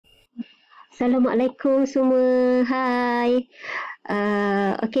Assalamualaikum semua. Hi.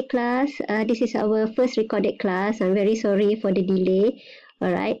 Okay, class. This is our first recorded class. I'm very sorry for the delay.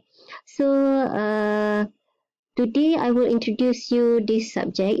 Alright. So, today I will introduce you this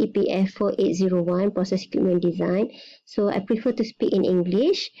subject, EPF 4801, Process Equipment Design. So, I prefer to speak in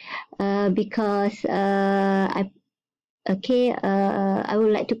English because I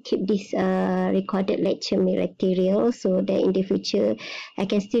would like to keep this recorded lecture material so that in the future I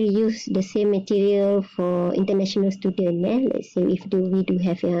can still use the same material for international student. Let's say if we do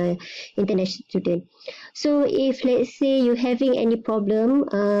have international student. So if let's say you having any problem,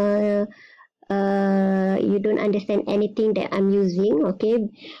 you don't understand anything that I'm using, okay,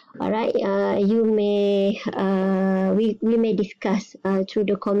 alright, you may we may discuss through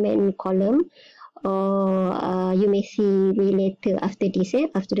the comment column, or you may see me later after this,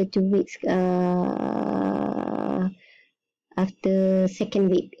 after the 2 weeks, after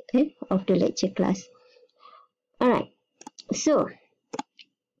second week of the lecture class. Alright, so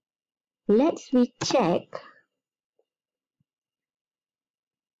let's check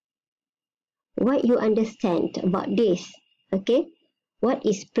what you understand about this. Okay, what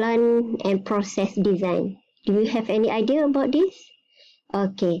is plant and process design? Do you have any idea about this?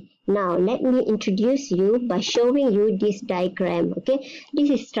 Okay, now let me introduce you by showing you this diagram. Okay, this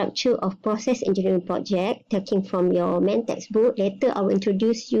is structure of process engineering project taken from your main textbook. Later I will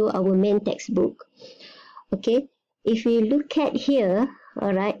introduce you our main textbook. Okay, if you look at here,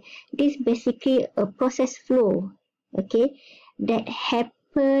 alright, this basically a process flow, okay, that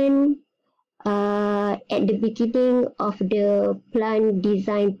happen at the beginning of the plant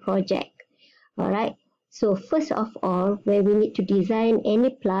design project. Alright, so first of all, when we need to design any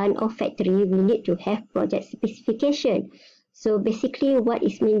plant or factory, we need to have project specification. So basically what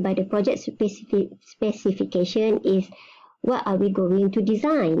is meant by the project specification is what are we going to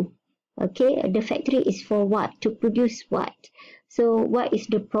design. Okay, the factory is for what? To produce what? So what is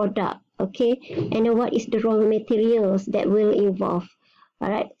the product? Okay, and then what is the raw materials that will involve?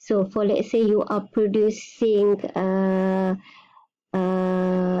 Alright, so for let's say you are producing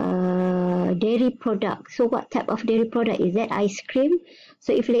dairy product. So what type of dairy product? Is that ice cream?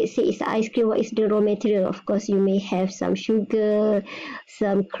 So if let's say it's ice cream, what is the raw material? Of course, you may have some sugar,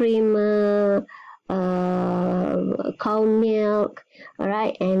 some cream, cow milk,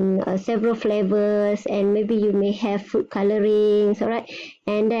 alright, and several flavors, and maybe you may have food colorings, alright,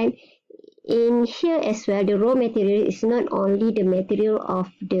 and then in here as well, the raw material is not only the material of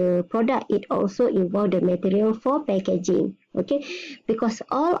the product, it also involves the material for packaging. Okay, because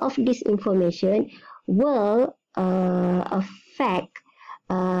all of this information will affect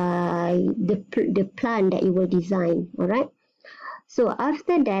the plan that you will design. Alright. So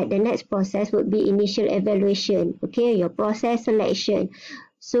after that, the next process would be initial evaluation. Okay, your process selection.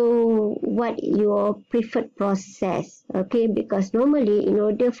 So what your preferred process? Okay, because normally in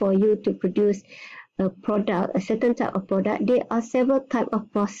order for you to produce a product, a certain type of product, there are several type of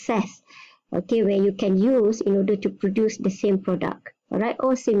process, okay, where you can use in order to produce the same product, alright,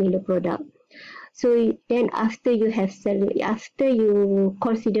 or similar product. So then after you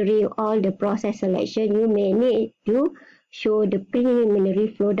considering all the process selection, you may need to show the preliminary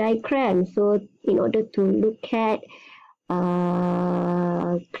flow diagram. So in order to look at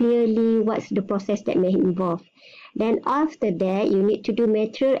clearly what's the process that may involve. Then after that, you need to do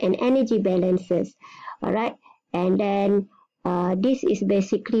material and energy balances. Alright, and then this is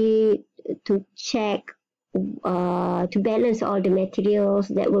basically to check, to balance all the materials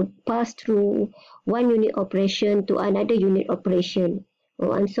that will pass through one unit operation to another unit operation.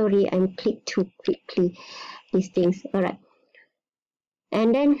 Oh, I'm sorry, I'm clicked too quickly these things. Alright,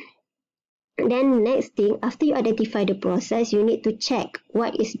 and then next thing, after you identify the process, you need to check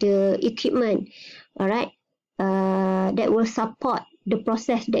what is the equipment, alright, that will support the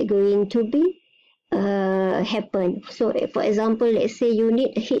process that going to be happen. So for example, let's say you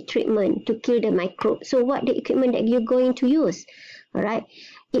need a heat treatment to kill the microbe. So what the equipment that you're going to use? Alright,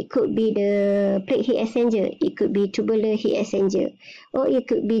 it could be the plate heat exchanger, it could be tubular heat exchanger, or it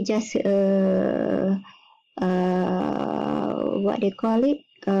could be just what they call it,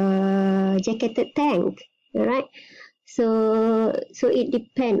 jacketed tank. Alright, so it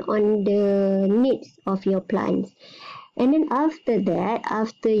depends on the needs of your plants. And then after that,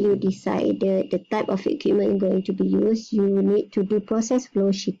 after you decide the type of equipment going to be used, you need to do process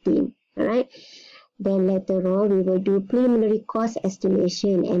flow sheeting. Alright, then later on we will do preliminary cost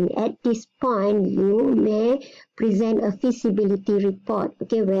estimation, and at this point you may present a feasibility report,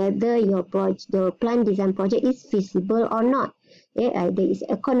 okay, whether your plant design project is feasible or not. Either it's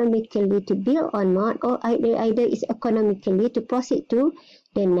economically to build or not, or either it's economically to proceed to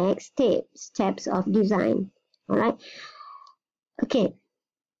the next steps of design. All right. Okay.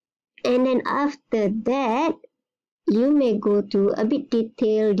 And then after that, you may go to a bit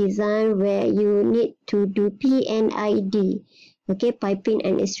detailed design where you need to do PNID, okay, piping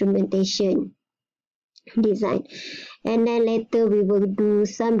and instrumentation design. And then later we will do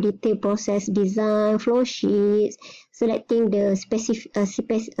some detailed process design, flow sheets, selecting the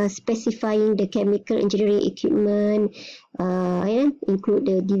specifying the chemical engineering equipment, include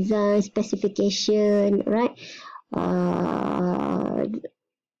the design specification, right?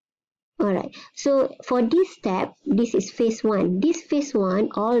 Alright, so for this step, this is phase 1. This phase 1,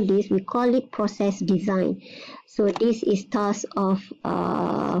 all this, we call it process design. So this is task of,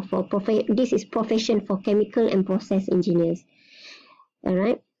 this is profession for chemical and process engineers.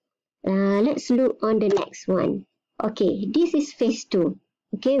 Alright, let's look on the next one. Okay, this is phase 2.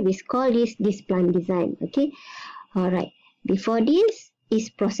 Okay, we call this plant design. Okay, alright, before this is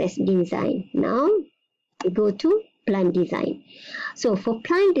process design. Now, we go to plant design. So for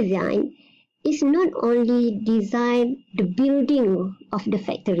plant design, it's not only design the building of the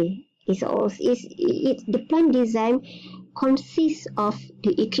factory. The plant design consists of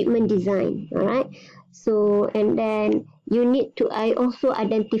the equipment design. All right. So and then you need to also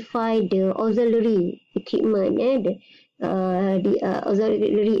identify the auxiliary equipment. The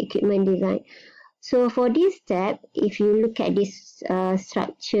auxiliary equipment design. So for this step, if you look at this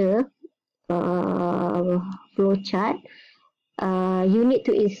structure. Flow chart, you need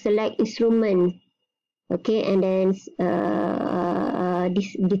to select instrument, okay, and then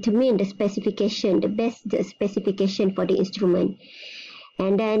determine the specification, the specification for the instrument,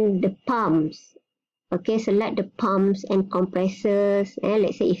 and then the pumps, okay, select the pumps and compressors, and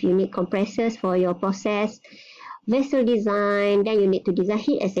let's say if you need compressors for your process, vessel design, then you need to design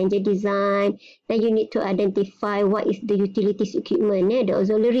heat exchanger design, then you need to identify what is the utilities equipment, the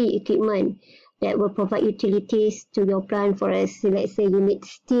auxiliary equipment that will provide utilities to your plant. For us, let's say you need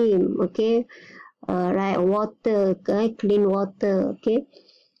steam, okay, right, water, okay, clean water, okay.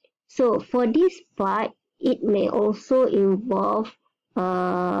 So for this part, it may also involve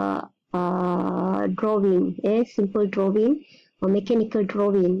drawing, simple drawing or mechanical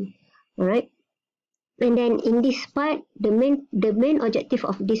drawing, all right. And then in this part, the main objective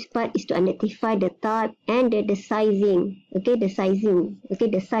of this part is to identify the type and the sizing, okay, the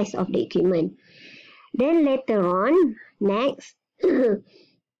size of the equipment. Then later on, next, there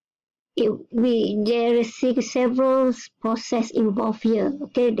is several process involved here.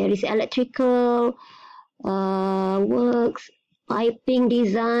 Okay, there is electrical works, piping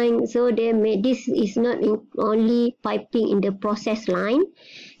design. So this is not only piping in the process line,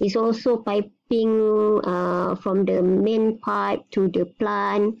 it's also piping from the main pipe to the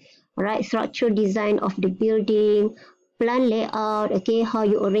plant, right? Structural design of the building, plant layout, okay, how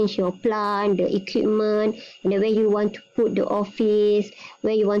you arrange your plant, the equipment, and where you want to put the office,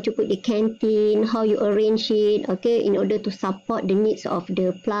 where you want to put the canteen, how you arrange it, okay, in order to support the needs of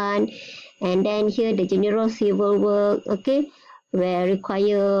the plant. And then here the general civil work, okay, where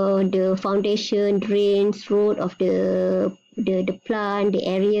require the foundation, drains, road of the plant, the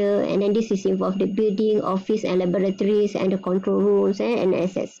area, and then this is involved the building, office and laboratories and the control rooms and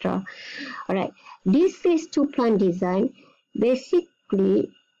etc. Alright, this phase 2 plant design basically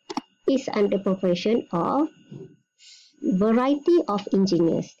is under profession of variety of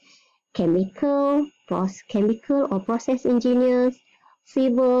engineers, chemical or process engineers,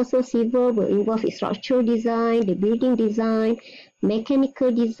 civil, so civil will involve structural design, the building design,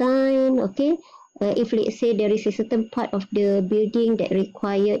 mechanical design, okay. If let's say there is a certain part of the building that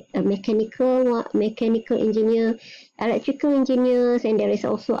required a mechanical engineer, electrical engineers, and there is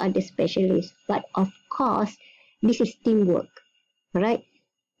also other specialists. But of course, this is teamwork, right?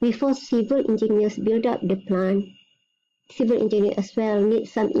 Before civil engineers build up the plant, civil engineers as well need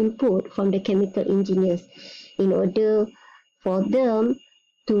some input from the chemical engineers in order for them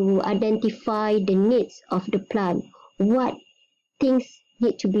to identify the needs of the plant, what things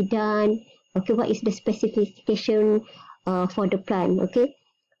need to be done, okay, what is the specification for the plant, okay.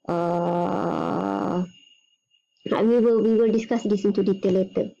 We will discuss this into detail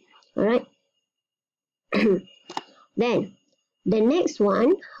later, all right. Then the next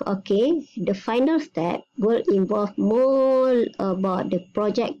one, okay, the final step will involve more about the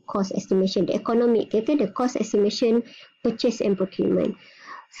project cost estimation, the economic, okay, the cost estimation, purchase and procurement.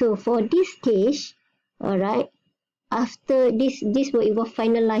 So for this stage, all right, after this will involve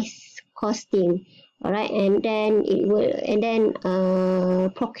finalized costing, all right, and then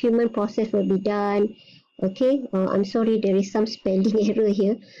procurement process will be done, okay. I'm sorry, there is some spelling error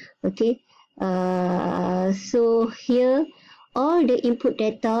here, okay. So here all the input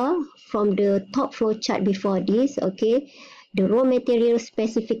data from the top flow chart before this, okay, the raw material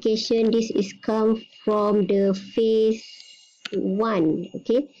specification, this is come from the phase 1,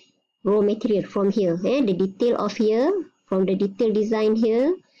 okay, raw material from here, the detail of here, from the detail design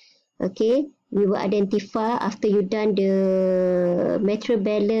here, okay, we will identify after you done the material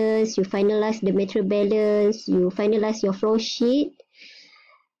balance, you finalize the material balance, you finalize your flow sheet,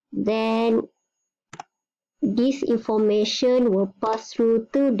 then this information will pass through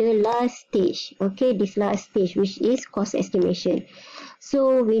to the last stage, okay, this last stage which is cost estimation.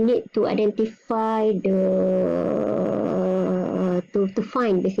 So we need to identify to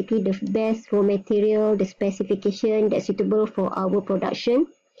find basically the best raw material, the specification that's suitable for our production.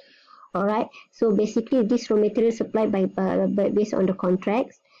 Alright, so basically this raw material supplied by based on the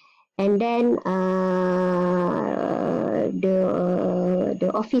contracts, and then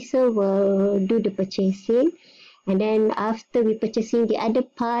the officer will do the purchasing, and then after we purchasing the other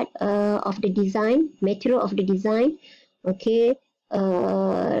part of the design, material of the design, okay,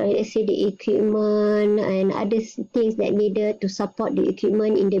 let's say the equipment and other things that needed to support the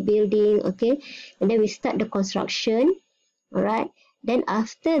equipment in the building, okay, and then we start the construction. Alright, then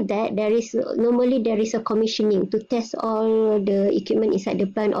after that there is a commissioning to test all the equipment inside the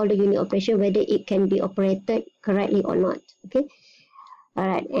plant, all the unit operation, whether it can be operated correctly or not, okay.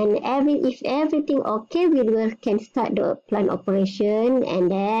 Alright, and if everything okay, we can start the plant operation,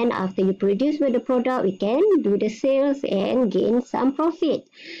 and then after you produce the product, we can do the sales and gain some profit.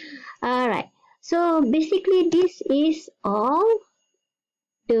 Alright, so basically this is all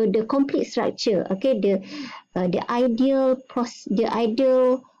the complete structure, okay, the ideal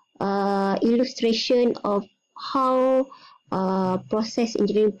illustration of how process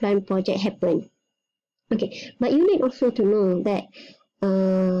engineering plant project happen. Okay, but you need also to know that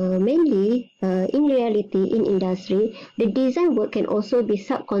mainly in reality in industry, the design work can also be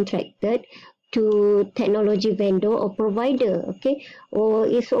subcontracted to technology vendor or provider, okay, or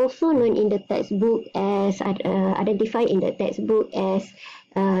is also known in the textbook as identified in the textbook as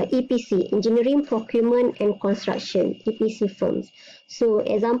EPC, engineering, procurement and construction, EPC firms. So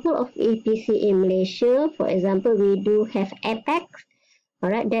example of EPC in Malaysia, for example, we do have Apex,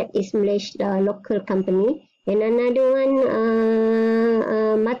 alright, that is Malaysia local company, and another one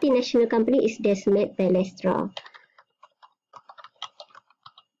multinational company is Desmet Palestra.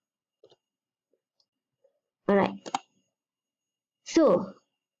 Alright, so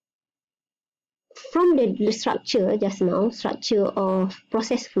from the structure just now, structure of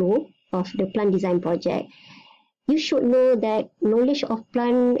process flow of the plant design project, you should know that knowledge of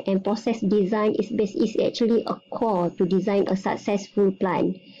plant and process design is actually a core to design a successful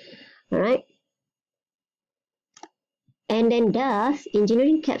plant. Alright, and then thus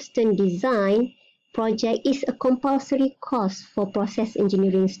engineering capstone design project is a compulsory course for process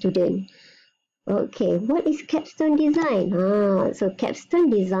engineering student. Okay, what is capstone design? So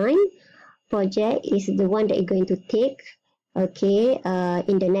capstone design project is the one that you're going to take, okay,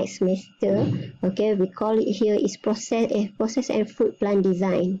 in the next semester. Okay, we call it here is process and food plant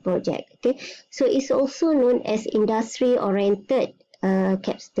design project. Okay, so it's also known as industry oriented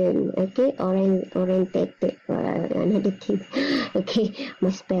capstone. Okay, oriented another thing. Okay,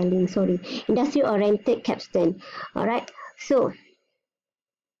 my spelling, sorry. Industry oriented capstone. All right, so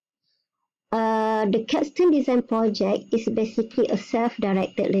the capstone design project is basically a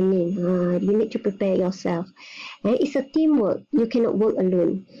self-directed learning. You need to prepare yourself, and it's a teamwork. You cannot work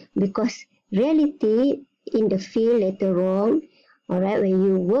alone, because reality in the field later on, alright, when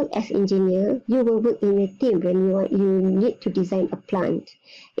you work as engineer, you will work in a team. When you need to design a plant,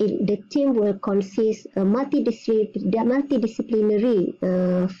 the team will consist a multidisciplinary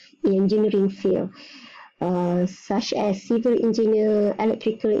engineering field. Such as civil engineer,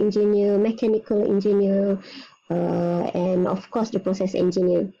 electrical engineer, mechanical engineer, and of course the process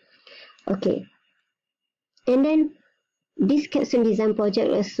engineer. Okay, and then this capstone design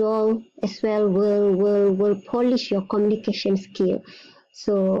project as well will polish your communication skill.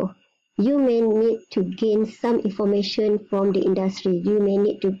 So you may need to gain some information from the industry. You may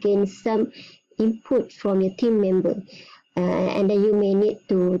need to gain some input from your team member. And then you may need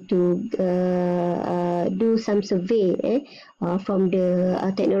to do some survey from the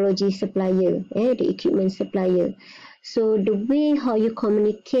technology supplier, the equipment supplier. So the way how you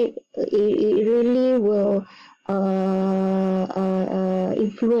communicate, it really will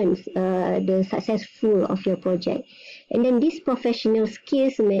influence the successful of your project. And then these professional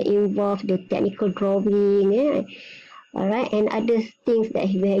skills may involve the technical drawing, alright, and other things that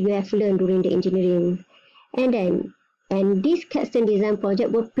you have learned during the engineering. And then And this Capstone Design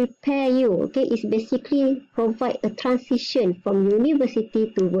project will prepare you, okay? It's basically provide a transition from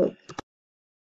university to work.